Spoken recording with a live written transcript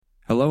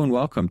Hello and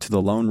welcome to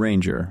The Lone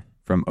Ranger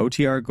from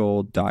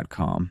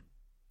OTRGold.com.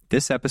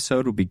 This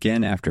episode will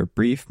begin after a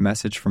brief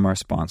message from our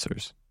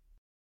sponsors.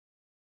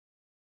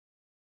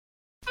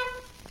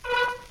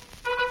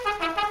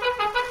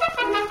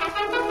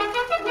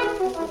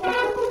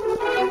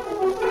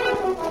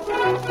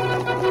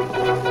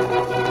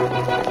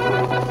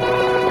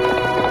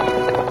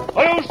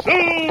 Hi-yo,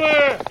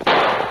 Silver!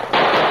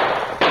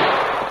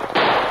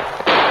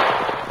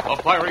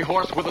 A fiery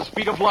horse with the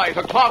speed of light,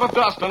 a cloud of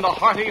dust, and a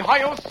hearty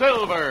Hi-yo,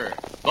 Silver,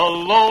 the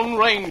Lone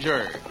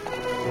Ranger.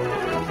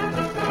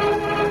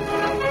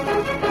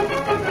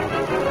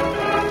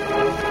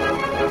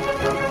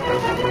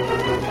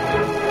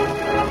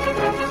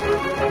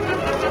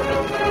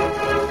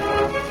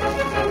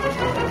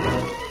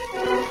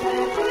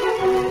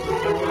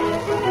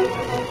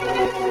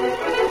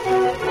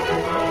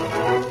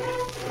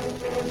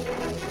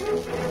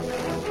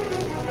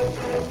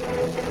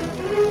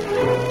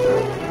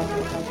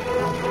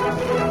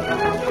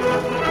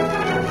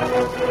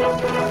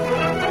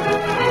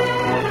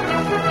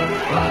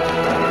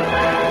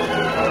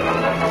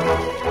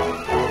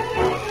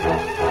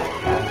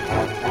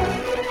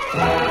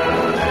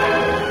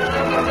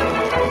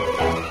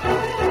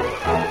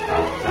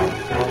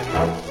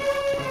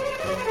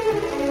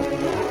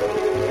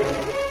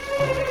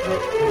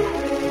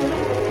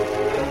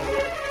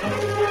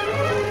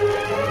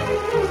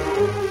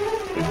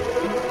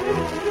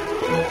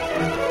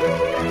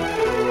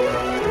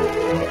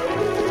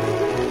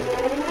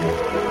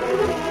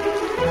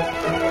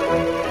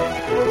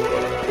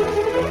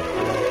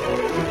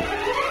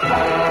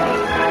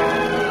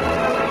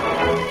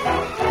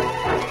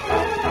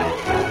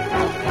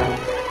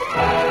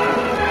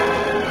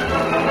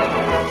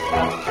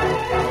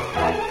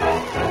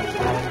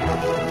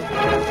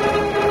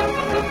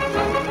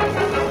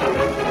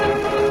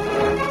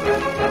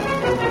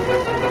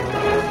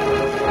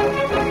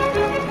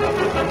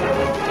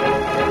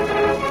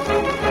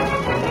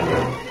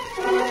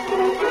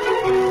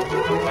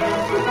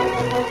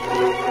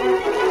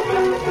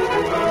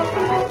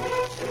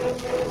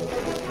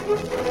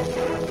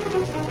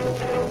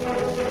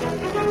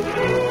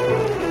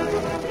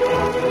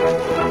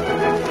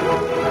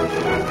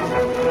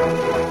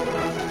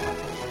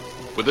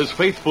 With his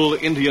faithful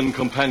Indian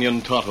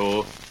companion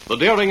Tonto, the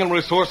daring and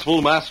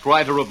resourceful masked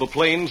rider of the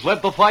plains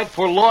led the fight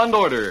for law and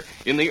order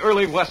in the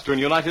early western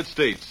United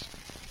States.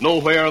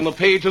 Nowhere in the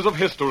pages of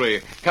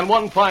history can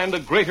one find a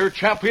greater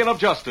champion of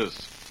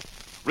justice.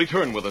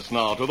 Return with us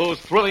now to those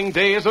thrilling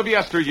days of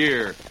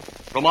yesteryear.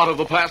 From out of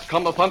the past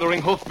come the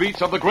thundering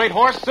hoofbeats of the great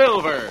horse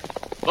Silver.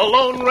 The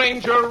Lone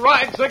Ranger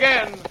rides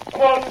again.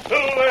 Come on,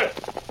 Silver!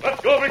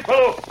 Let's go, big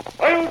fellow!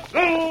 Hi-yo,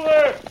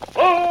 Silver!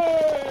 Hi!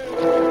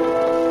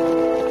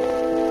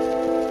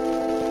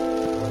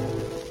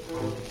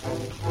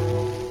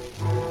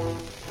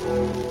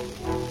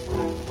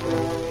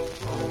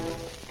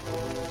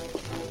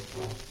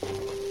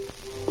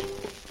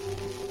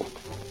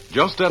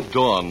 Just at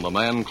dawn, the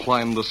man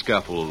climbed the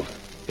scaffold,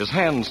 his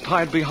hands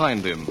tied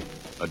behind him,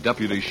 a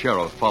deputy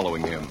sheriff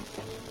following him.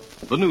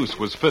 The noose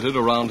was fitted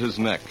around his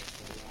neck.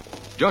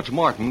 Judge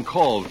Martin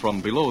called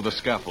from below the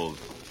scaffold.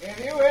 Have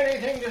you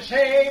anything to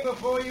say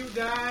before you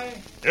die?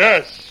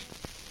 Yes,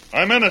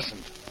 I'm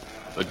innocent.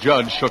 The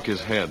judge shook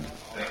his head.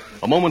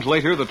 A moment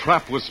later, the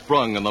trap was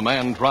sprung and the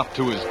man dropped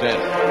to his death.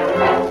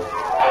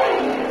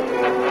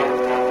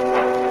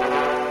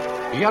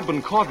 He had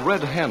been caught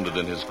red-handed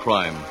in his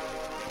crime.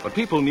 But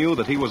people knew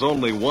that he was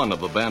only one of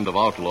the band of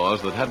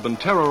outlaws that had been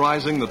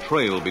terrorizing the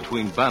trail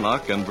between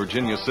Bannock and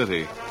Virginia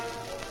City.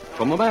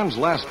 From the man's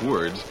last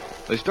words,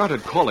 they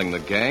started calling the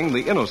gang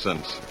the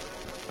Innocents.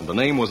 And the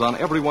name was on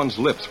everyone's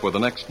lips for the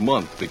next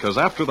month because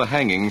after the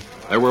hanging,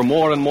 there were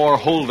more and more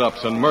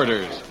holdups and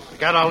murders.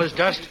 Got all his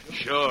dust?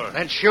 Sure.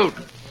 Then shoot.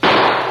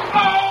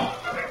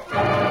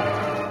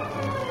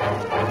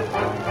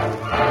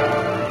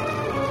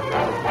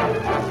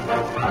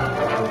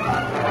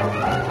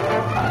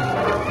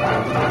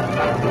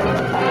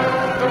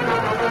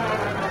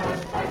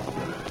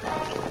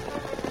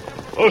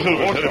 Oh,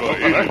 Silver,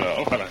 easy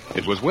now.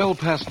 It was well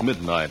past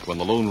midnight when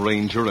the Lone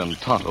Ranger and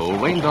Tonto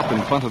reined up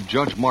in front of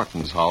Judge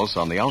Martin's house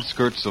on the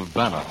outskirts of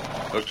Bannock.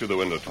 Look through the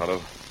window,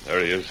 Tonto. There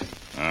he is.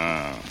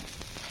 Ah,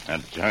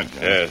 that judge.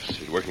 Yes,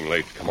 he's working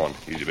late. Come on,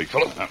 easy, big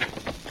fellow.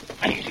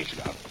 Easy,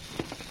 Scout.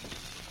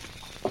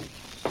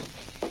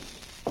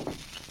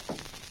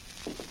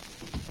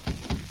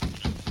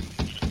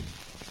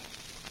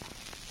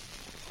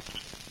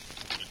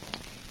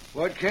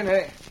 What can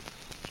I...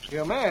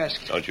 You're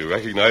masked. Don't you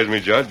recognize me,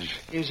 Judge?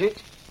 Is it?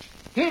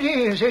 It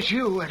is. It's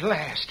you at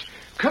last.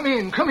 Come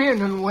in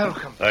and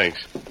welcome.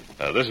 Thanks.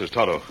 This is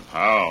Tonto.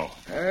 How?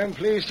 I'm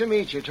pleased to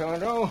meet you,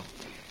 Tonto.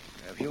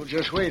 If you'll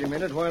just wait a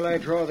minute while I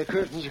draw the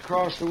curtains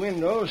across the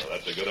windows. Well,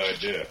 that's a good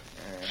idea.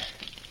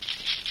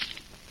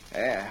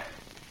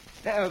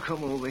 Now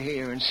come over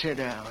here and sit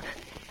down.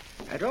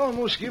 I'd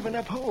almost given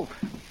up hope.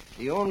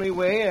 The only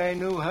way I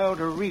knew how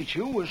to reach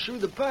you was through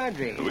the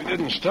Padre. We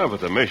didn't stop at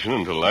the mission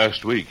until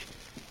last week.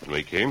 And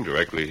we came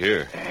directly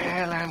here.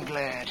 Well, I'm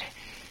glad.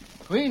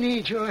 We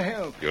need your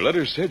help, Your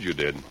letter said you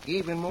did.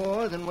 even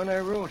more than when I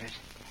wrote it.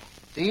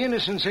 The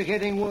innocents are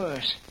getting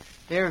worse.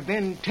 There have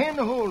been 10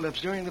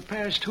 holdups during the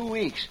past 2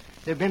 weeks.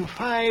 There have been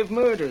 5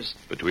 murders.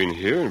 Between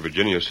here and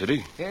Virginia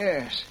City?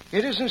 Yes,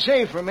 it isn't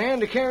safe for a man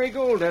to carry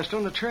gold dust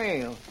on the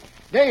trail.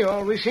 They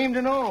always seem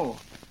to know.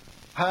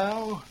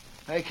 How?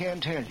 I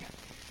can't tell you.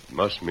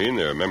 Must mean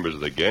there are members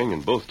of the gang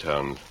in both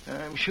towns.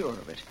 I'm sure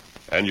of it.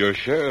 And your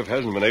sheriff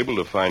hasn't been able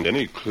to find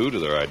any clue to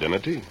their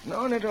identity?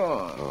 None at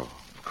all. Oh.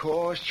 Of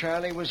course,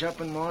 Charlie was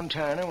up in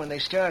Montana when they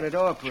started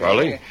operating.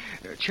 Charlie?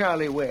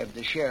 Charlie Webb,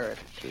 the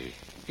sheriff. See.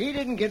 He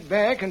didn't get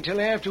back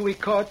until after we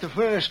caught the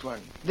first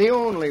one. The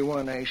only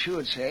one, I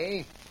should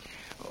say.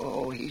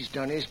 Oh, he's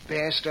done his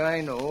best,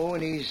 I know,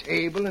 and he's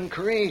able and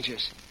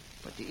courageous.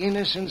 But the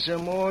innocents are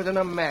more than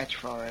a match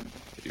for him.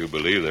 You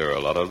believe there are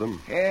a lot of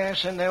them?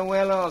 Yes, and they're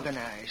well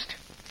organized.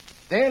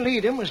 Their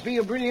leader must be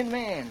a brilliant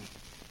man.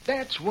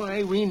 That's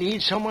why we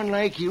need someone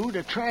like you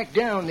to track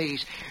down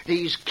these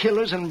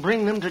killers and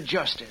bring them to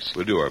justice.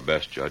 We'll do our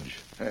best, Judge.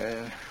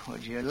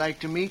 Would you like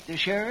to meet the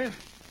sheriff?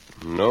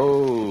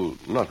 No,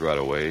 not right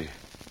away.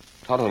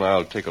 Tonto and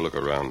I'll take a look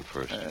around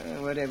first.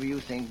 Whatever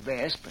you think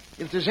best, but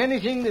if there's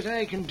anything that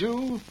I can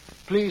do,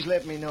 please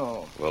let me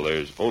know. Well,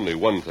 there's only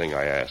one thing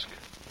I ask.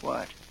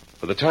 What?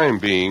 For the time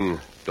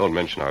being, don't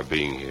mention our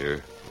being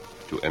here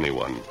to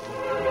anyone.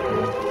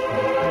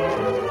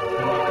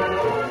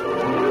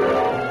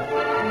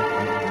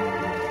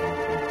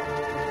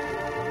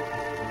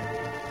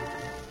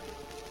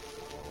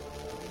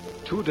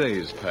 Two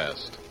days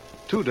passed.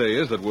 2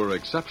 days that were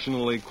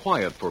exceptionally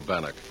quiet for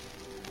Bannock.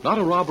 Not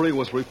a robbery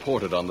was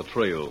reported on the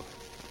trail.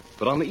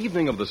 But on the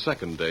evening of the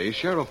second day,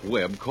 Sheriff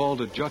Webb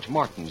called at Judge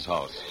Martin's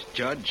house.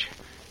 Judge,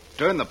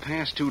 during the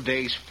past 2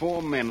 days,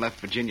 4 men left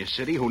Virginia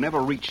City who never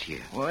reached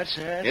here. What's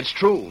that? It's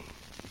true.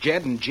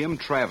 Jed and Jim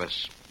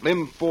Travis,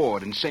 Lem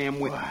Ford and Sam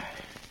Whitten. Why?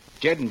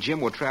 Jed and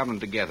Jim were traveling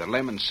together.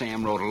 Lem and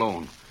Sam rode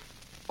alone.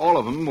 All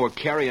of them were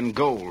carrying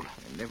gold.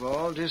 And they've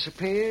all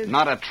disappeared?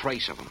 Not a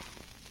trace of them.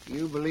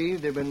 You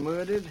believe they've been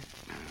murdered?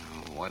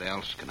 What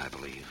else can I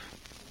believe?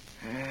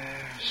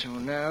 So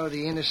now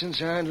the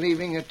innocents aren't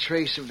leaving a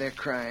trace of their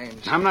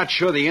crimes. I'm not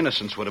sure the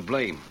innocents were to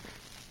blame.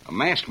 A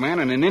masked man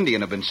and an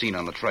Indian have been seen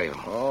on the trail.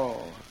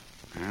 Oh.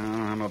 Well,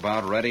 I'm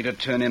about ready to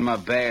turn in my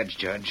badge,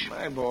 Judge.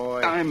 My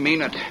boy. I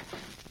mean it.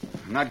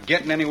 I'm not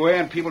getting anywhere,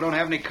 and people don't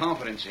have any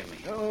confidence in me.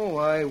 Oh,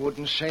 I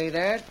wouldn't say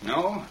that.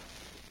 No?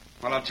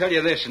 Well, I'll tell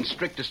you this in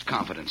strictest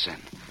confidence, then.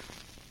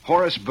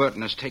 Horace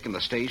Burton has taken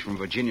the stage from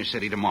Virginia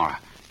City tomorrow.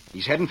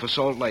 He's heading for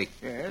Salt Lake.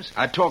 Yes?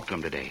 I talked to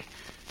him today.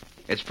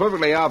 It's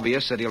perfectly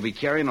obvious that he'll be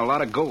carrying a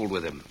lot of gold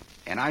with him.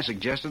 And I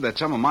suggested that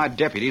some of my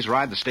deputies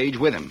ride the stage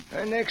with him.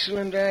 An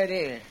excellent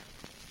idea.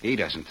 He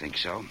doesn't think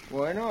so.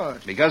 Why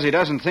not? Because he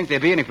doesn't think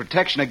there'll be any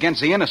protection against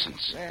the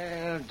innocents.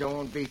 Well,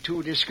 don't be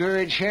too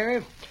discouraged,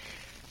 Sheriff.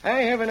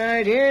 I have an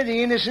idea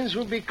the innocents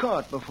will be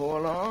caught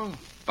before long.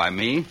 By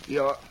me?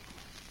 You're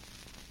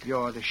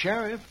the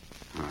sheriff.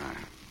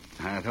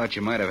 I thought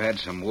you might have had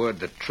some word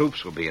that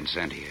troops were being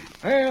sent here.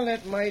 Well,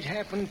 that might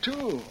happen,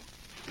 too.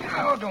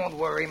 Now, don't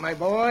worry, my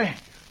boy.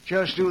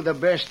 Just do the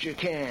best you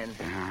can.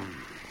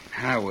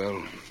 I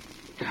will.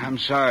 I'm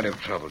sorry to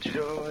have troubled you.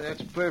 So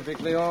that's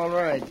perfectly all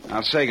right.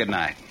 I'll say good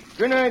night.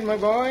 Good night, my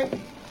boy.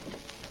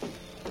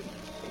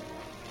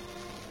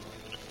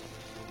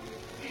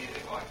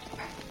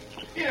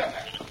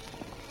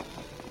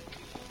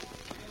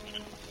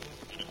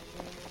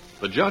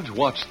 The judge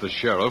watched the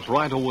sheriff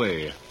ride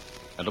away.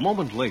 And a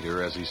moment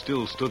later, as he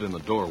still stood in the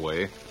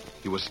doorway,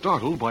 he was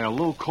startled by a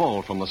low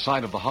call from the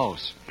side of the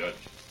house. Judge,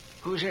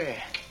 Who's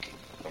there?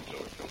 come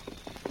forward.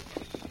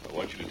 I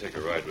want you to take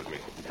a ride with me.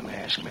 The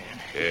masked man.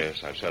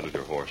 Yes, I've saddled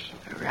your horse.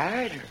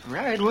 Ride?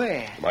 Ride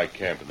where? My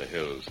camp in the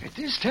hills. At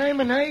this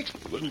time of night?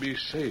 It wouldn't be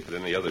safe at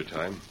any other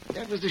time.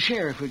 That was the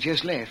sheriff who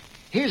just left.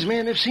 His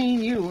men have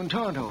seen you and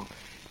Tonto.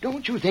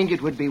 Don't you think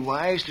it would be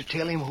wise to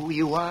tell him who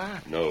you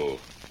are? No,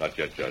 not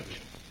yet,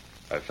 Judge.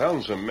 I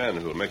found some men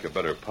who'll make a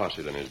better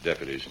posse than his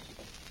deputies.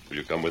 Will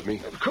you come with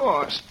me? Of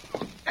course.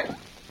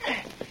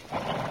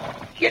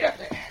 Get up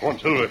there. Come on,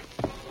 Silver.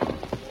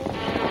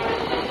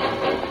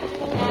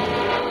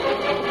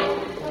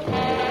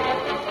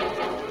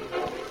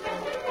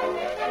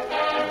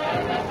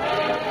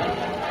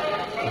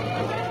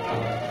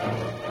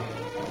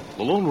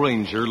 The Lone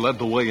Ranger led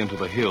the way into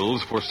the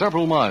hills for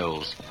several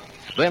miles.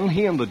 Then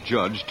he and the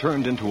judge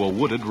turned into a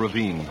wooded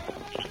ravine.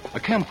 A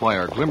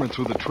campfire glimmered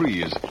through the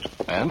trees,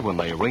 and when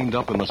they reined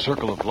up in the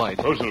circle of light...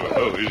 Oh, Silver.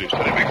 Oh, easy.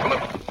 Steady, big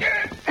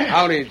fella.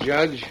 Howdy,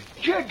 Judge.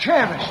 Jed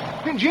Travis,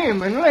 and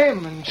Jim, and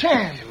Lem, and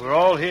Sam. We're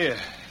all here.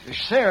 The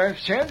sheriff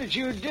said that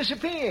you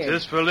disappeared.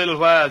 Just for a little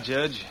while,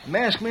 Judge.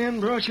 Masked man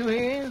brought you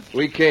here?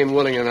 We came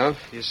willing enough.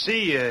 You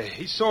see,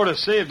 he sort of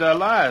saved our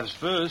lives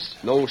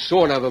first. No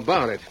sort of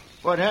about it.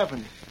 What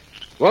happened?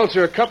 Well,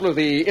 sir, a couple of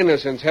the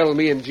innocents held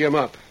me and Jim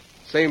up.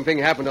 Same thing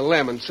happened to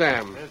Lem and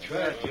Sam. That's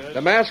right, Judge.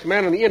 The masked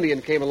man and the Indian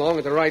came along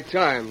at the right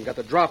time, got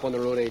the drop on the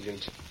road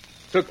agents.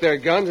 Took their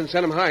guns and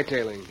sent them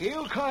hightailing.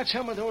 You caught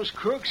some of those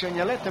crooks and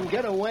you let them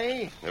get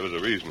away? There was a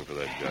reason for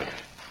that, Judge.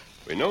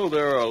 We know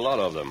there are a lot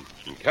of them,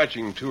 and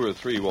catching 2 or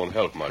 3 won't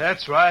help much.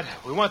 That's right.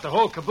 We want the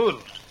whole caboodle.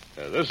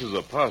 This is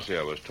the posse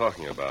I was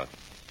talking about.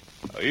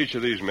 Each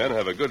of these men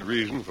have a good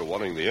reason for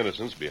wanting the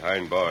innocents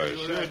behind bars.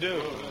 Sure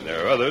do. And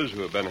there are others who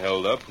have been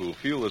held up who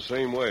feel the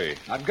same way.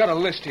 I've got a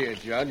list here,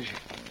 Judge.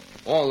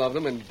 All of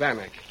them in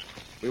Bannock.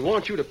 We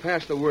want you to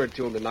pass the word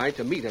to him tonight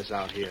to meet us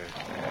out here.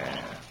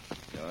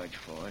 George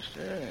Foster,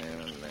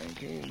 Aaron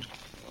Lanky,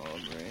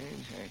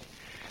 Albrains.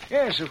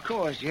 Yes, of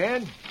course,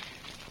 Jed.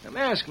 The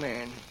masked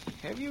man.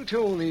 Have you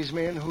told these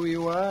men who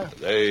you are?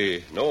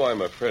 They know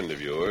I'm a friend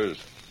of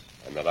yours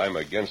and that I'm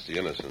against the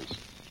innocents.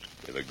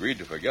 They've agreed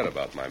to forget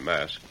about my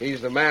mask. He's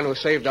the man who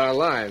saved our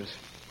lives.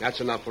 That's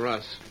enough for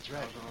us. That's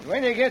right.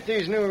 When you get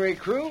these new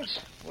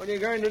recruits, what are you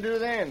going to do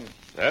then?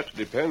 That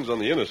depends on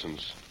the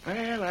innocents.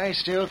 Well, I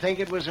still think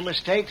it was a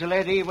mistake to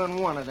let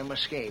even one of them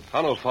escape.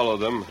 I'll follow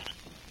them.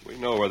 We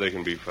know where they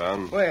can be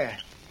found. Where?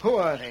 Who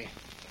are they?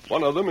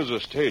 One of them is a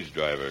stage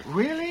driver.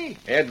 Really?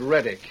 Ed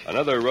Reddick.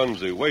 Another runs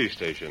the way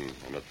station,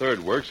 and the third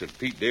works at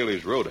Pete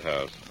Daly's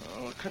roadhouse.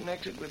 Oh,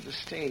 connected with the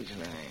stage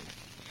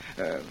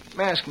line.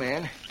 Masked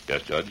man.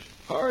 Yes, Judge?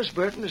 Horace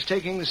Burton is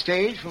taking the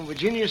stage from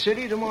Virginia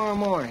City tomorrow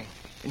morning,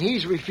 and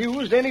he's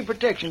refused any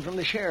protection from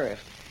the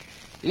sheriff.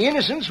 The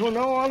innocents will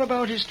know all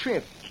about his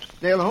trip.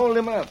 They'll hold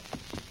him up.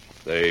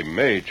 They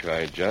may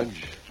try,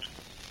 Judge.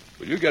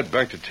 Will you get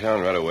back to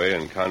town right away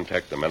and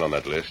contact the men on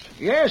that list?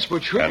 Yes,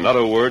 but should... And not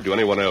a word to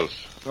anyone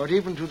else. Not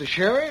even to the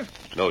sheriff?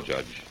 No,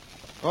 Judge.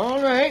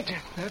 All right.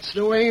 That's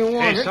the way you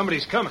want it. Hey,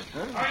 somebody's coming.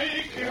 Huh?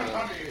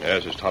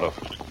 Yes, it's Tonto.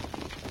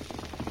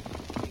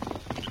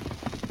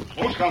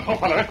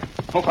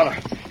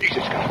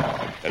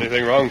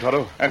 Anything wrong,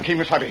 Tonto? And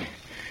Kimasabi.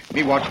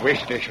 Me watch way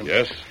station.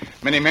 Yes?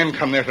 Many men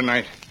come there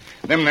tonight.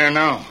 Them there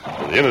now.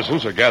 The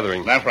innocents are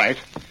gathering. That's right.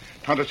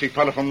 Tonto see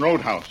fella from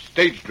Roadhouse.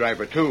 Stage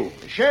driver, too.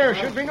 The sheriff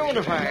should be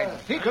notified.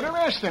 He could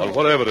arrest them. On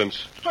what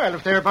evidence? Well,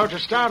 if they're about to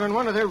start on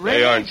one of their raids...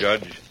 They aren't,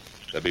 Judge.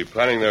 They'll be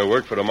planning their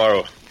work for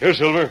tomorrow. Here,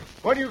 Silver.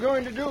 What are you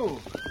going to do?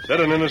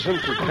 Set an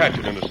innocent to catch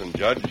an innocent,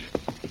 Judge.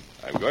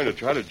 I'm going to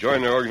try to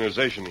join their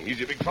organization.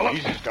 Easy, big fella.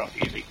 Easy stuff,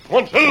 easy. Come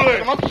on, Silver.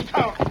 Come up,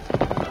 scout.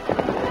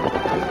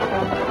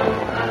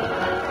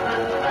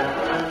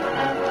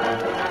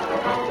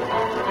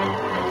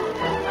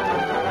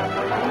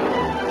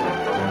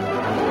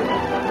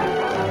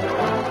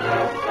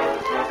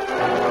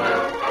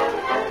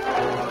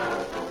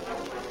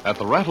 At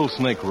the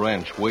Rattlesnake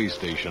Ranch way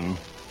station,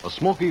 a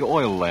smoky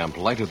oil lamp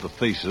lighted the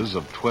faces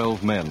of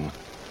 12 men.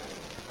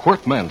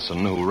 Quirt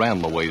Manson, who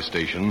ran the way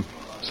station,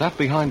 sat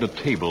behind a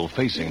table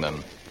facing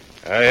them.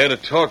 I had a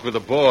talk with the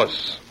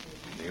boss.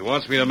 He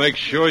wants me to make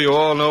sure you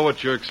all know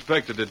what you're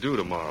expected to do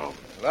tomorrow.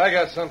 Well, I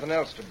got something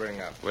else to bring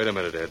up. Wait a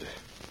minute, Ed.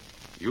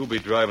 You'll be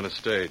driving a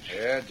stage.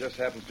 Yeah, it just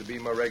happens to be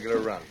my regular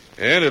run.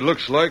 And it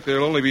looks like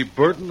there'll only be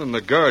Burton and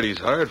the guard he's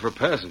hired for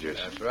passengers.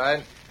 That's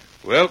right.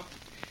 Well,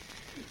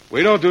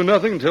 we don't do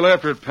nothing until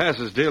after it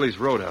passes Daly's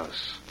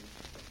roadhouse.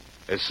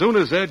 As soon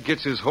as Ed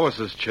gets his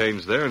horses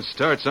changed there and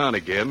starts on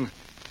again,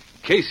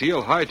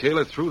 Casey'll hightail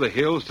it through the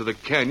hills to the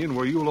canyon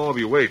where you'll all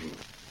be waiting.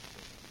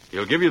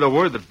 He'll give you the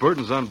word that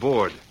Burton's on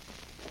board.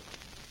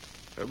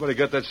 Everybody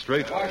got that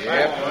straight?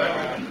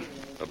 Yep.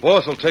 The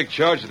boss will take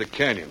charge of the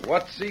canyon.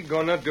 What's he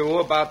gonna do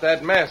about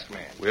that masked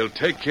man? We'll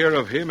take care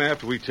of him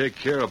after we take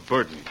care of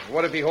Burton.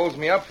 What if he holds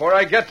me up before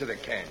I get to the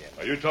canyon?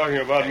 Are you talking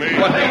about me?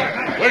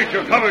 Wait,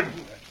 you're covered.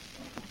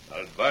 I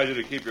advise you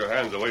to keep your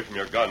hands away from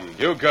your gun.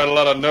 You got a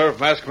lot of nerve,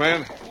 masked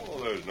man. Oh,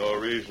 there's no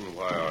reason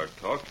why our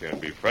talk can't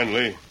be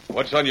friendly.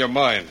 What's on your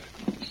mind?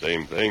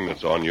 Same thing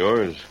that's on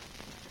yours.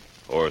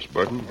 Horace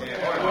Burton.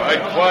 All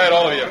right, quiet,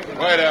 all of you.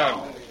 Quiet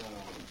down.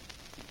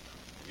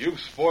 You've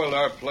spoiled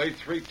our play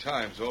 3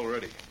 times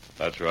already.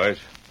 That's right.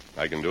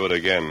 I can do it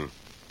again.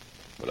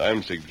 But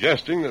I'm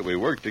suggesting that we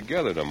work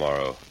together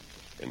tomorrow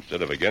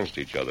instead of against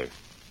each other.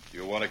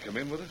 You want to come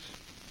in with us?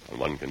 On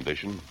one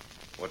condition.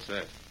 What's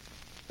that?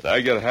 That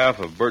I get half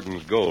of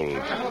Burton's gold.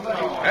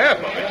 Half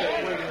of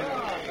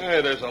it?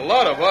 Hey, there's a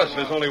lot of us.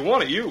 There's only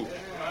one of you.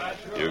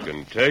 You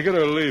can take it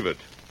or leave it.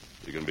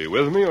 You can be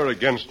with me or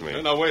against me.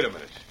 Now, wait a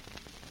minute.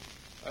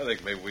 I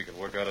think maybe we can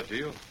work out a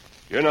deal.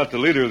 You're not the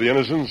leader of the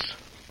innocents.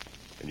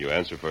 Can you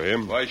answer for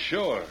him? Why,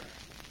 sure.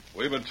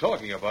 We've been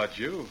talking about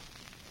you.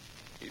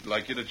 He'd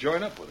like you to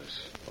join up with us.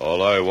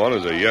 All I want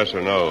is a yes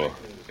or no.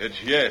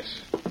 It's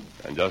yes.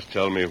 And just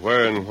tell me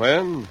where and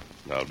when,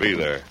 and I'll be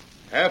there.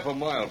 Half a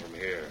mile from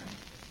here.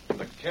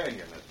 The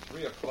canyon at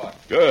 3 o'clock.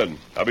 Good.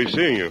 I'll be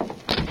seeing you.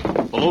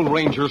 The Lone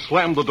Ranger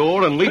slammed the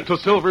door and leaped to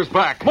Silver's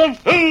back.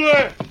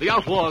 The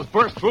outlaws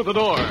burst through the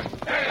door.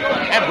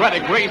 Ed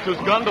Reddick raised his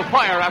gun to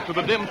fire after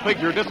the dim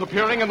figure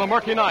disappearing in the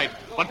murky night.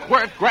 But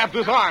Quirt grabbed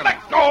his arm.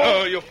 Let go!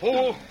 Oh, you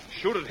fool.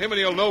 Shoot at him and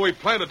he'll know we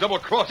plan to double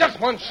cross him. Just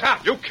one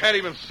shot. You can't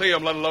even see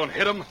him, let alone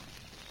hit him.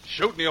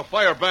 Shoot and he'll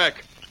fire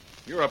back.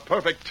 You're a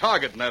perfect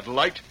target in that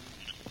light.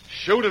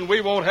 Shoot and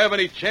we won't have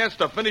any chance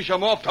to finish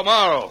him off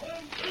tomorrow.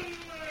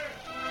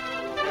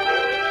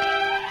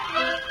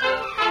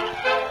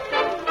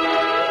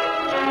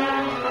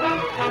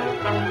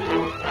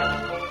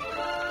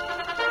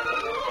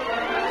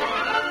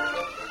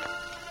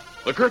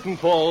 The The curtain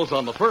falls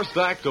on the first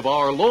act of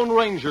our Lone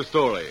Ranger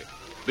story.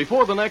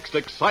 Before the next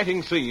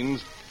exciting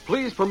scenes,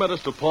 please permit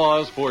us to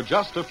pause for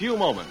just a few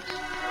moments.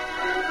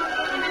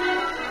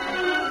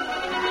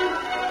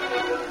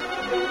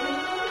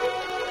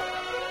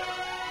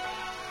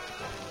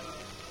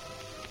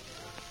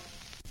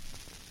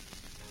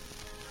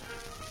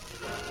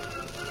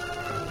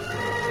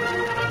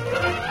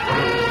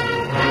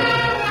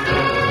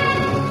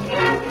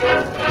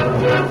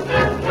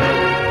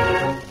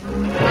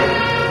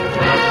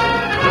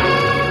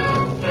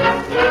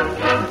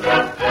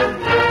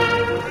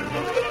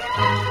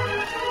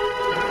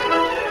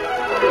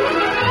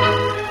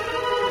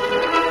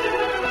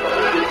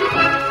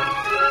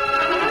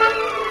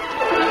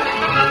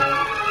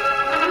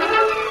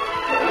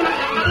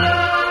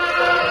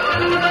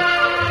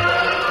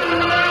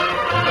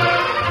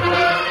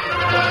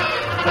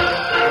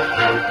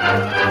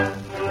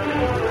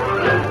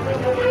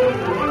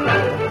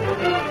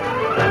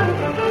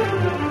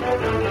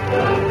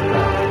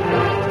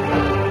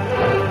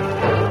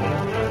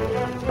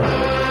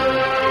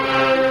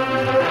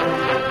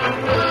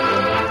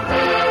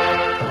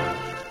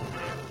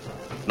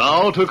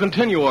 Now to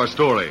continue our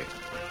story.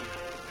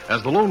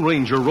 As the Lone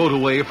Ranger rode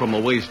away from the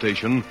way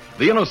station,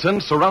 the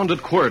innocents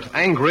surrounded Quirt,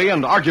 angry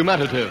and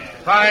argumentative.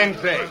 Fine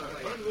thing.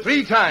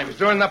 3 times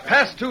during the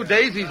past 2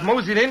 days, he's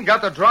moseyed in,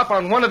 got the drop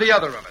on one or the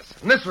other of us.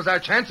 And this was our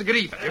chance to get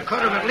even. You could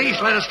have at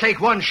least let us take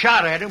one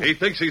shot at him. He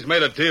thinks he's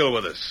made a deal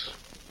with us.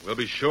 We'll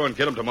be sure and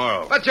get him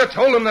tomorrow. But you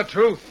told him the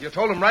truth. You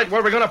told him right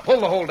where we're going to pull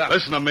the hold up.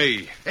 Listen to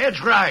me.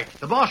 Ed's right.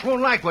 The boss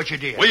won't like what you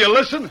did. Will you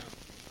listen?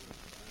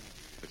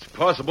 It's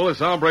possible this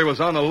hombre was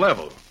on the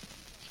level.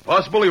 It's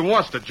possible he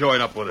wants to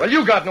join up with us. Well,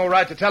 you got no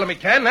right to tell him he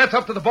can. That's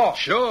up to the boss.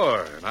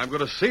 Sure, and I'm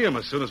going to see him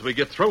as soon as we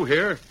get through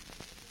here.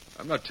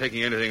 I'm not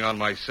taking anything on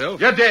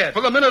myself. You're dead.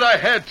 For the minute I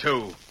had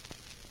to.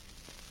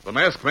 If the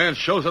masked man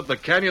shows up the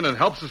canyon and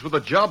helps us with the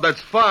job,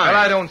 that's fine. Well,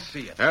 I don't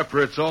see it.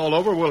 After it's all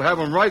over, we'll have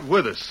him right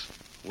with us.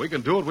 We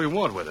can do what we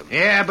want with him.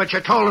 Yeah, but you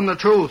told him the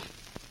truth.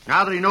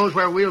 Now that he knows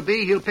where we'll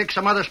be, he'll pick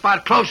some other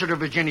spot closer to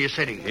Virginia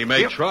City. He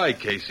may try,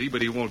 Casey,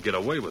 but he won't get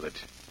away with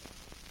it.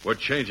 We're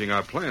changing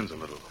our plans a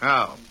little.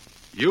 How?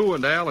 You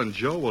and Al and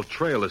Joe will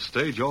trail the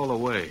stage all the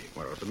way.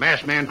 Well, if the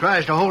masked man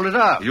tries to hold it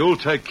up. You'll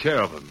take care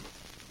of him.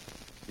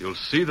 You'll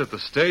see that the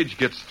stage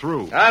gets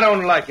through. I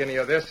don't like any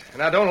of this,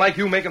 and I don't like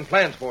you making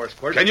plans for us,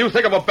 Quirt. Can you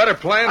think of a better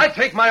plan? I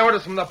take my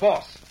orders from the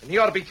boss, and he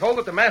ought to be told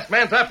that the masked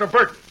man's after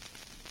Burton.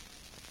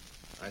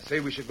 I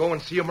say we should go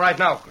and see him right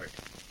now, Quirt.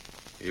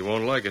 He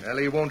won't like it. Well,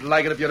 he won't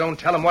like it if you don't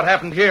tell him what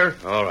happened here.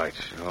 All right,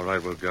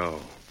 we'll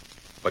go.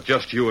 But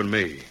just you and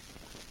me.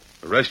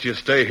 The rest of you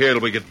stay here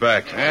till we get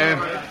back.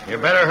 You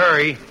better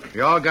hurry.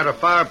 You all got a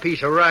far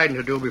piece of riding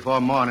to do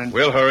before morning.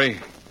 We'll hurry.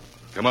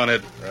 Come on,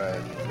 Ed.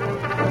 Right.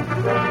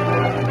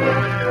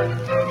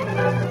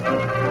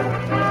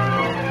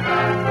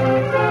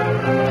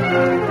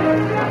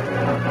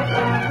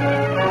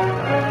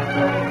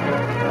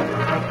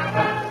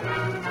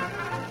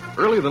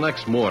 Early the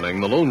next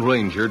morning, the Lone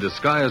Ranger,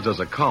 disguised as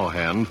a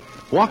cowhand,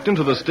 walked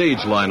into the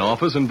stage line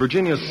office in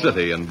Virginia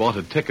City and bought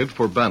a ticket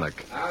for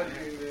Bannock.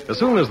 As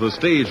soon as the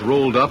stage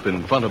rolled up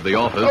in front of the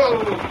office,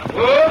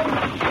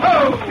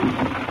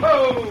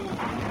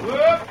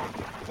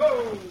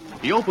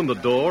 he opened the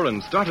door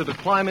and started to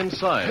climb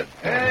inside.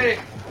 Hey,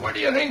 where do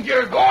you think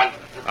you're going?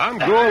 I'm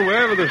going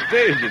wherever the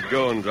stage is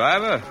going,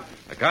 driver.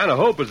 I kind of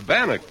hope it's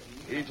Bannock.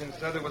 Agent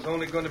said there was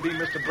only going to be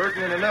Mr.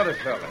 Burton and another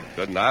fella.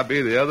 Couldn't I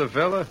be the other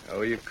fella?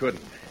 Oh, you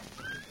couldn't.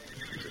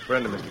 He's a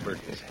friend of Mr.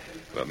 Burton's.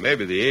 Well,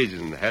 maybe the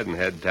agent hadn't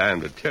had time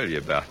to tell you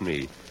about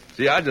me.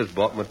 See, I just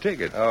bought my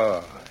ticket.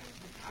 Oh.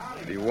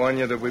 Did he warn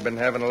you that we've been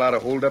having a lot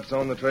of holdups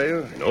on the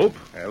trail? Nope.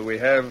 Well, we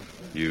have.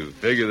 You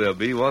figure there'll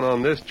be one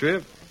on this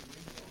trip?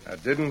 I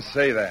didn't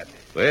say that.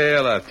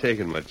 Well, I've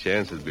taken my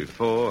chances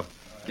before.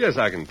 Guess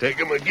I can take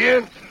them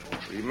again.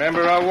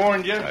 Remember I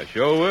warned you? I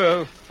sure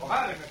will. Oh,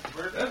 hi, Mr.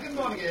 Burton. Good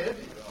morning, Ed.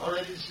 All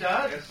ready to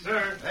start? Yes,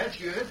 sir. That's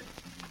good.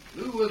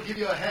 Lou will give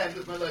you a hand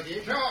with my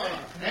luggage. Sure.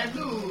 And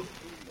Lou,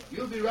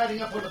 you'll be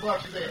riding up on the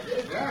box of bed,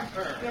 eh? Yes,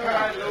 sir. All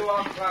right, Lou,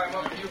 I'll climb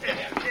up. You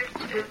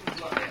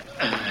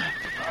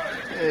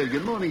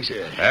Good morning,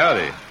 sir.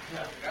 Howdy.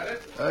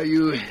 Are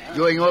you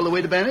going all the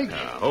way to Bannock?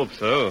 I hope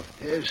so.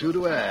 Yes, so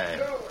do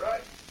I.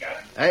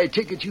 I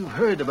take it you've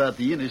heard about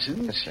the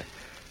Innocents.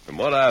 From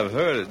what I've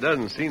heard, it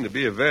doesn't seem to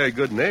be a very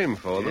good name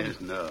for them. Yes,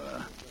 no.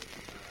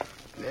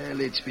 Well,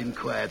 it's been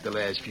quiet the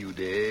last few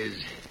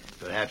days.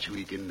 Perhaps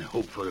we can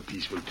hope for a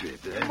peaceful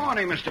trip. Good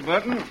morning, Mr.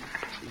 Burton.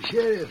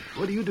 Sheriff,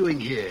 what are you doing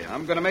here?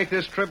 I'm going to make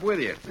this trip with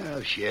you.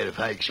 Oh, Sheriff,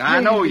 I explained.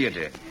 I know you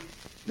did.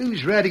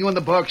 Lou's riding on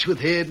the box with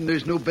Ed, and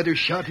there's no better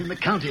shot in the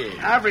county.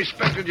 I've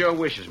respected your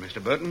wishes,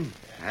 Mr. Burton.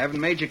 I haven't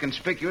made you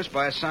conspicuous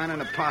by assigning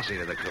a posse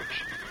to the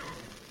cooks.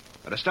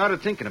 But I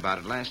started thinking about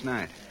it last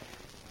night.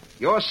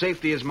 Your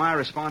safety is my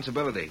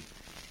responsibility.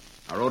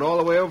 I rode all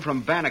the way over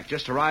from Bannock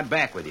just to ride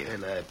back with you.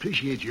 Well, I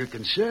appreciate your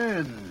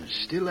concern.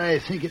 Still, I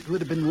think it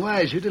would have been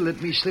wiser to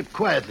let me slip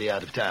quietly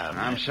out of town.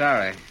 I'm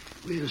sorry.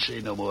 We'll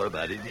say no more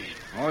about it.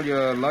 All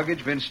your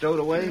luggage been stowed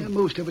away?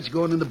 Most of it's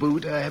going in the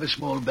boot. I have a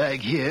small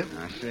bag here.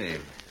 I see.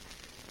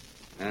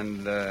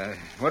 And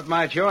what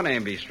might your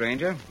name be,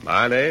 stranger?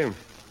 My name?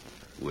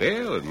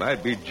 Well, it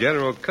might be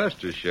General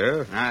Custer,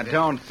 Sheriff. I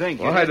don't think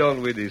Why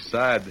don't we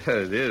decide that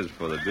it is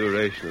for the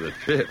duration of the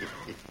trip?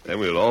 Then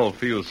we'll all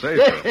feel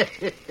safer.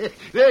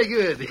 Very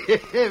good.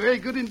 Very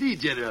good indeed,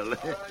 General.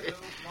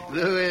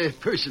 Though,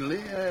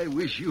 personally, I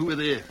wish you were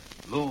the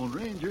Lone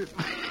Ranger.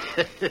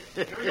 Here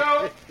we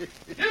go.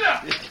 Get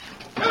up.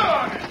 Come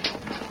on.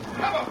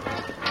 Come on.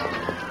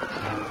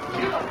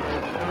 Get up.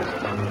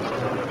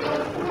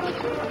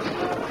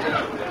 Get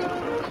up.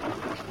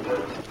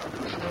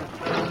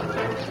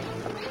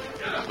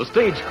 The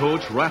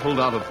stagecoach rattled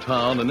out of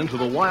town and into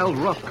the wild,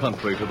 rough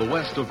country to the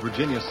west of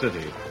Virginia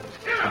City.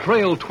 The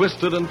trail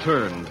twisted and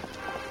turned.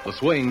 The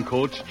swaying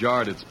coach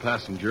jarred its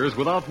passengers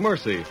without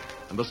mercy,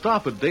 and the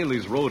stop at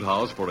Daly's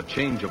Roadhouse for a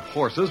change of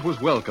horses was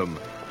welcome.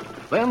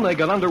 Then they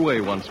got underway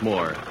once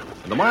more.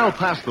 And a mile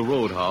past the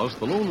roadhouse,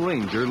 the Lone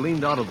Ranger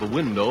leaned out of the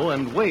window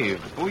and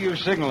waved. Who you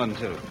signaling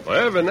to?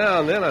 Well, every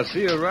now and then I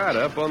see a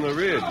rider up on the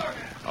ridge.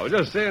 I was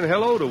just saying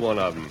hello to one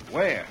of them.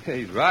 Where?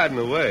 He's riding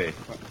away.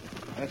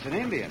 That's an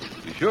Indian.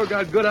 You sure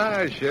got good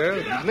eyes,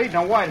 Sheriff. He's leading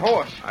a white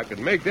horse. I could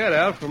make that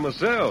out for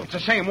myself. It's the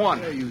same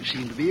one. You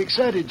seem to be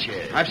excited,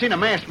 Sheriff. I've seen a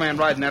masked man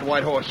riding that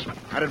white horse.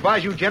 I'd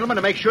advise you gentlemen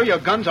to make sure your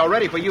guns are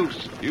ready for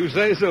use. You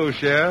say so,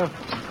 Sheriff.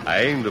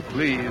 I aim to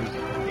please.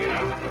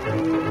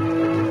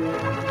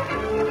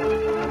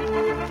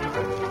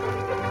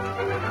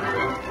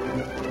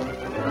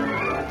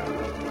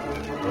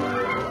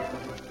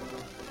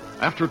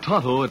 After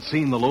Tonto had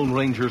seen the Lone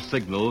Ranger's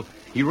signal,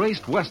 he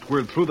raced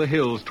westward through the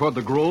hills toward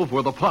the grove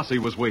where the posse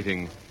was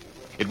waiting.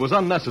 It was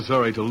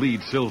unnecessary to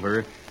lead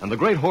Silver, and the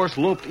great horse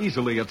loped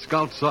easily at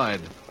Scout's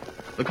side.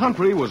 The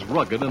country was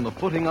rugged and the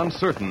footing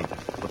uncertain,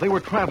 but they were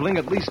traveling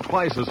at least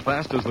twice as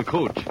fast as the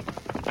coach.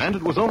 And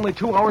it was only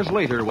 2 hours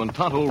later when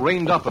Tonto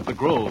reined up at the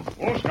grove.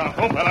 Oh, Scout.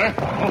 Oh, fella.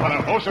 Oh,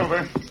 fella. Oh,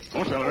 Silver.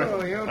 Oh, Silver.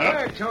 Oh, you're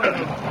back,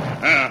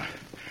 Tonto.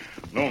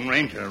 Lone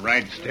Ranger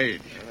rides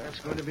stage. That's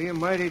going to be a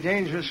mighty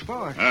dangerous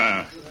sport.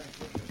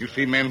 You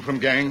see men from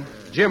gang?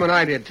 Jim and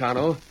I did,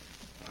 Tonto.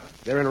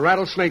 They're in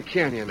Rattlesnake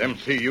Canyon. Them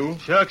see you?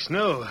 Shucks,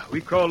 no.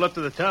 We crawled up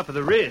to the top of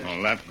the ridge.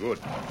 Oh, that's good.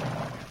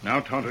 Now,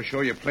 Tonto,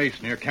 show you a place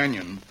near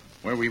Canyon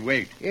where we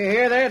wait. You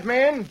hear that,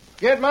 men?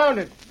 Get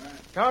mounted.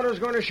 Tonto's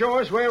going to show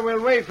us where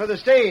we'll wait for the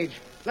stage.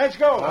 Let's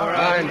go. All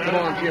right. Come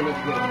on, Jim.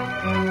 Let's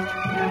go.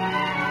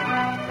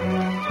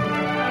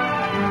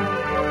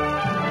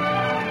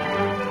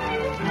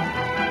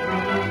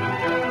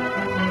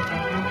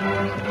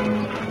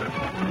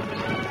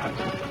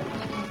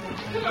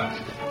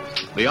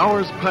 The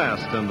hours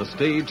passed and the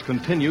stage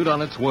continued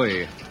on its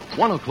way.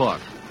 1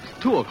 o'clock,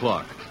 2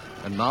 o'clock,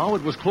 and now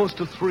it was close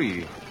to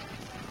 3.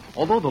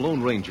 Although the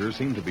Lone Ranger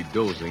seemed to be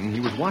dozing, he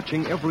was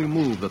watching every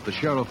move that the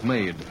sheriff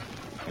made.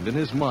 And in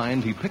his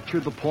mind, he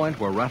pictured the point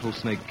where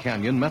Rattlesnake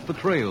Canyon met the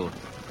trail.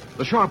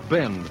 The sharp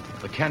bend,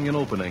 the canyon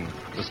opening,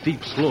 the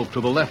steep slope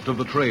to the left of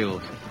the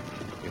trail.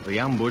 If the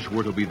ambush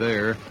were to be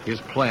there, his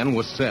plan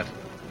was set.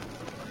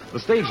 The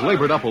stage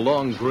labored up a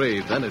long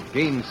grade, then it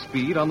gained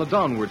speed on the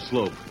downward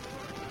slope.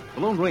 The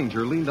Lone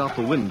Ranger leaned out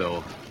the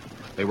window.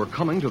 They were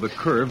coming to the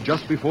curve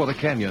just before the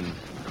canyon.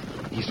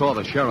 He saw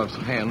the sheriff's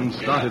hand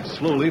started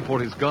slowly for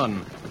his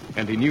gun,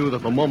 and he knew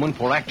that the moment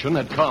for action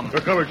had come.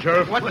 You're covered,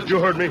 Sheriff. What? You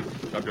heard me.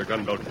 Drop your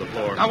gun belt to the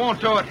floor. I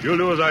won't do it. You'll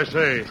do as I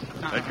say.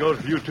 That goes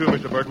for you, too,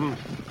 Mr. Burton.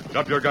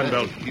 Drop your gun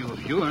belt.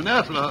 You're an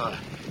outlaw.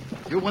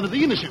 You're one of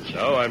the innocents.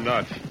 No, I'm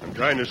not. I'm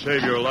trying to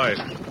save your life.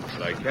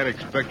 But I can't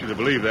expect you to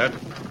believe that.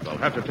 I'll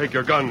have to take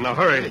your gun. Now,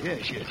 hurry.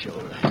 Yes,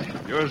 all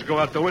right. Yours go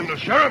out the window,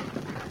 Sheriff.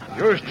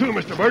 Yours, too,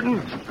 Mr.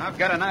 Burton. I've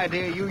got an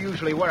idea you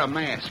usually wear a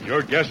mask.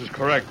 Your guess is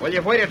correct. Well,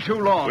 you've waited too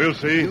long. We'll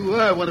see. You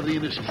are one of the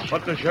innocents.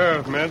 What the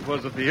sheriff meant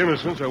was that the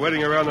innocents are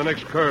waiting around the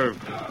next curve,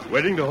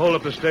 waiting to hold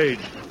up the stage.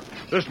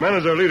 This man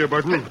is our leader,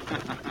 Burton.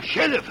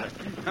 Sheriff.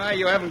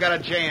 You haven't got a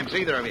chance,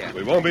 either of you.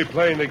 We won't be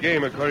playing the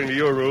game according to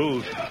your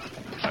rules.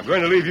 I'm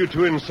going to leave you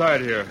two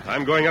inside here.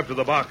 I'm going up to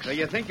the box. So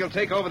you think you'll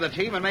take over the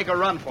team and make a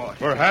run for it?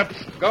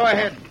 Perhaps. Go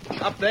ahead.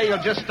 Up there,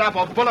 you'll just stop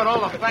a bullet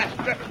all the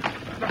faster.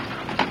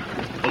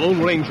 The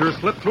Lone Ranger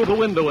slipped through the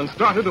window and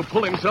started to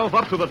pull himself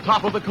up to the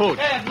top of the coach.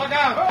 Ed, look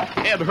out!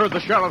 Ed heard the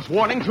sheriff's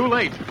warning too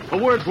late. The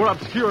words were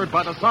obscured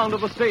by the sound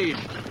of the stage.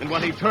 And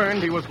when he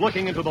turned, he was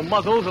looking into the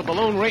muzzles of the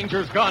Lone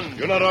Ranger's gun.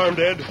 You're not armed,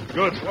 Ed.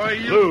 Good. Why,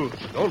 you... Lou,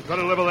 don't try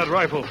to level that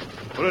rifle.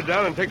 Put it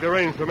down and take the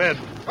reins from Ed.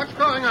 What's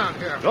going on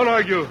here? Don't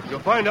argue. You'll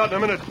find out in a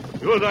minute.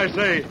 Do as I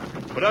say.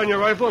 Put down your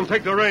rifle and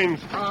take the reins.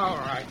 All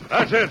right.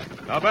 That's it.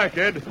 Now back,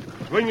 Ed.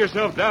 Swing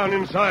yourself down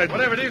inside.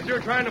 Whatever it is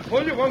you're trying to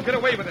pull, you won't get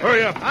away with it.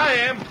 Hurry up. I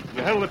am.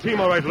 You handle the team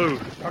all right, Lou.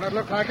 Don't it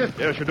look like it?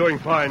 Yes, you're doing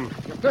fine.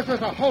 If this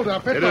is a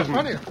holdup, it's It not isn't.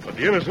 funny. But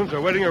the innocents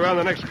are waiting around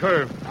the next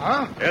curve.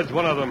 Huh? Ed's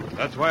one of them.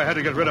 That's why I had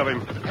to get rid of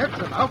him. Ed's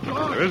an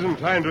outlaw? There isn't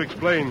time to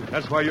explain.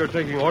 That's why you're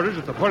taking orders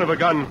at the point of a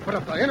gun. But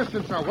if the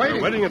innocents are They're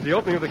waiting... waiting at the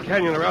opening of the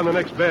canyon around the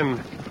next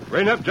bend.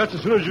 Rein up just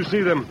as soon as you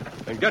see them.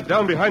 and get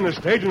down behind the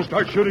stage and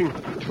start shooting.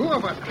 2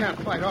 of us can't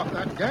fight off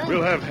that gang.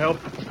 We'll have help.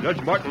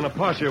 Judge Martin and the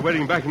posse are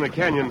waiting back in the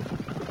canyon.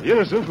 The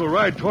innocents will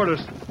ride toward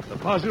us. The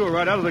posse will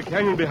ride out of the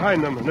canyon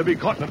behind them, and they'll be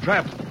caught in a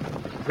trap.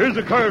 Here's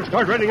the curve.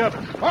 Start reading up.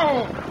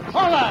 Oh,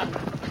 hold on.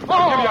 Give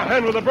you a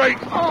hand with the brake.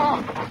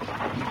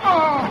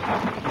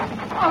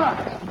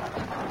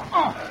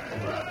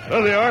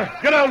 There they are.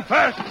 Get down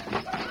fast.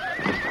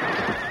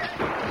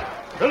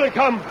 Here they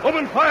come.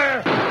 Open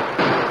fire.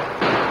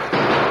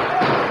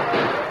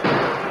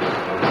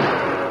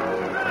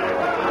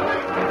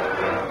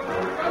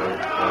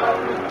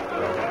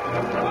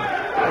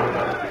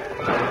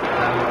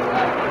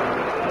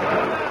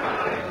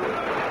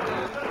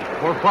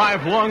 For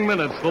 5 long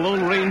minutes, the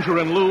Lone Ranger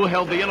and Lou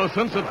held the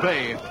innocents at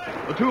bay.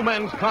 The 2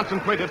 men's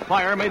concentrated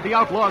fire made the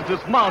outlaws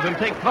dismount and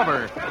take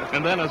cover.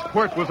 And then, as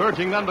Quirt was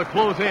urging them to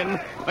close in,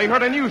 they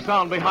heard a new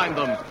sound behind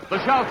them,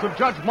 the shouts of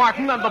Judge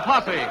Martin and the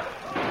posse.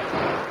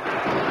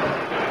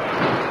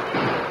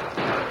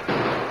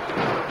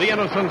 The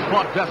innocents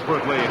fought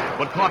desperately,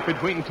 but caught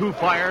between 2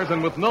 fires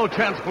and with no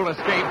chance for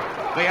escape,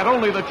 they had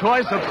only the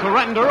choice of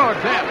surrender or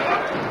death.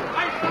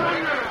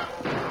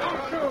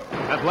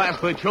 At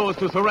last, they chose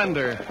to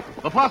surrender.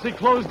 The posse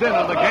closed in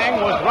and the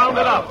gang was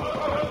rounded up.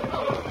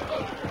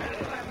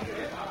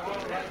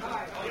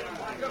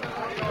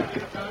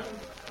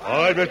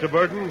 All right, Mr.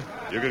 Burton.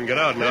 You can get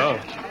out now.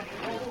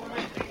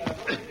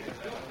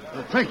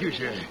 Thank you,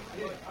 sir.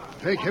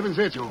 Thank heavens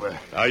that's over.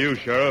 Now you,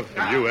 Sheriff,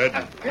 and you,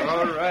 Ed.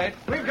 All right.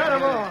 We've got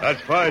them all.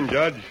 That's fine,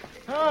 Judge.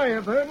 How are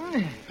you,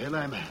 Burton? Well,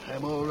 I'm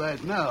all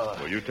right now.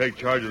 Will you take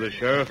charge of the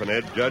sheriff and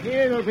Ed, Judge?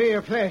 It'll be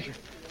a pleasure.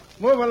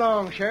 Move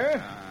along,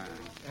 Sheriff.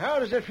 How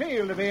does it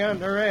feel to be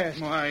under arrest?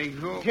 Why,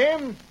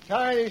 Jim,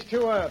 tie these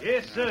 2 up.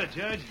 Yes, sir,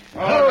 Judge.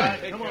 All right.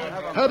 Come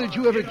on. How did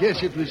you ever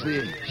guess it was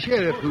the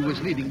sheriff who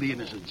was leading the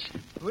innocents?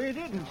 We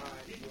didn't.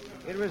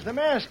 It was the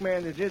masked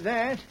man that did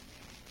that.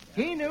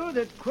 He knew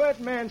that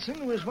Quirt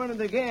Manson was one of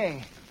the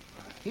gang.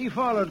 He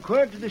followed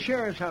Quirt to the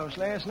sheriff's house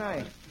last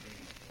night.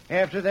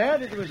 After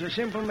that, it was a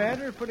simple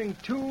matter of putting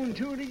 2 and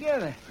 2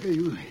 together.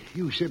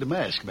 You said a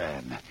masked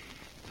man.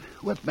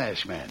 What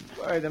masked man?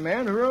 Why, the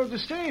man who rode the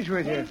stage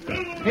with you.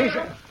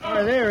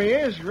 Why, there he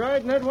is,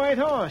 riding that white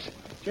horse.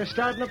 Just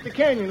starting up the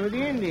canyon with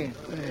the Indian.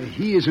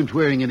 He isn't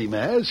wearing any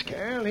mask.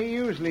 Well, he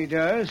usually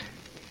does.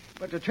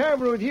 But to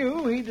travel with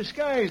you, he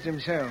disguised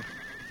himself.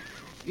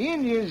 The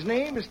Indian's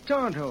name is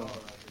Tonto.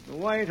 The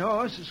white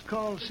horse is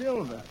called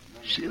Silver.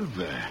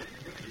 Silver?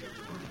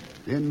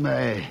 Then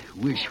my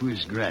wish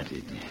was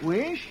granted.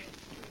 Wish?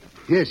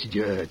 Yes,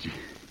 Judge.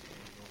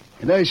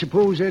 And I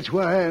suppose that's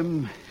why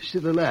I'm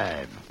still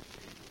alive.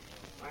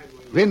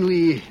 When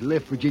we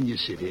left Virginia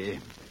City,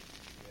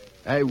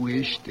 I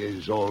wished,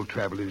 as all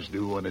travelers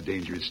do on a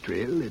dangerous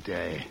trail,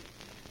 that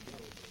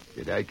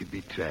I could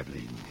be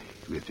traveling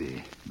with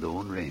the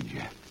Lone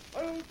Ranger.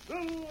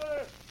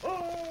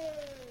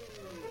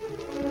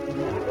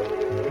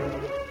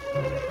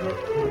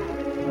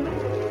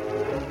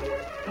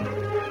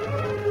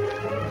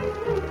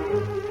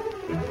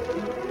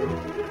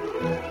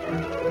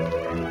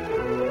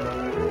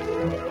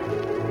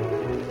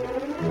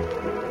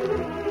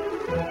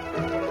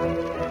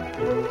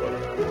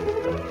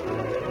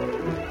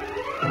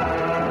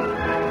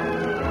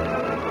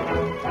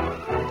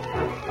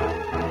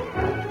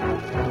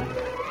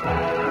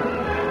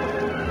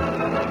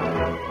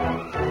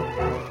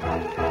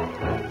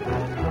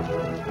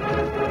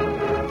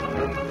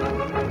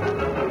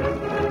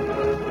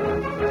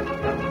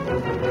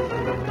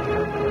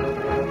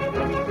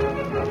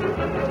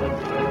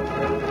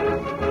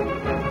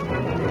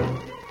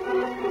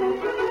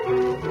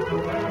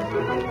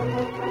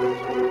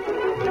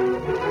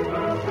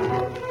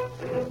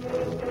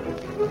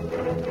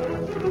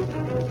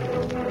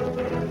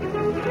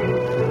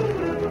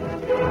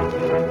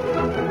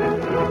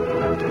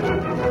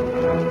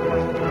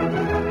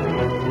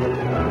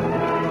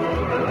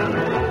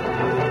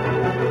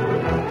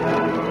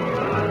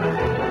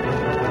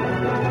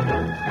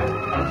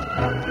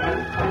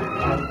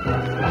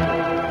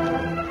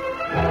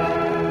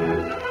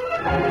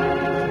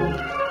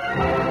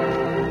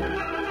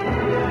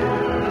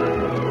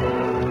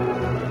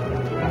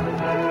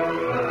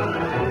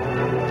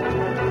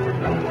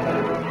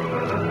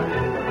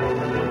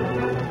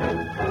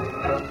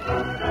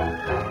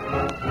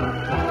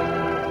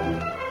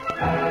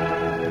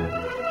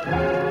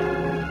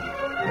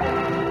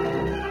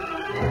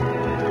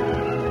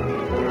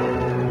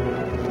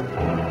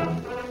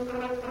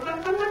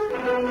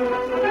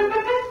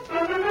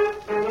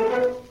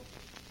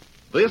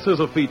 This is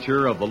a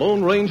feature of the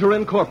Lone Ranger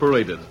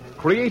Incorporated,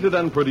 created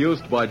and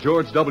produced by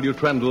George W.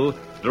 Trendle,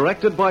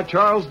 directed by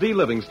Charles D.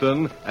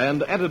 Livingston,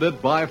 and edited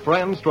by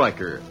Fran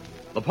Stryker.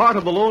 The part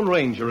of the Lone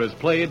Ranger is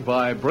played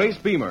by Brace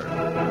Beamer.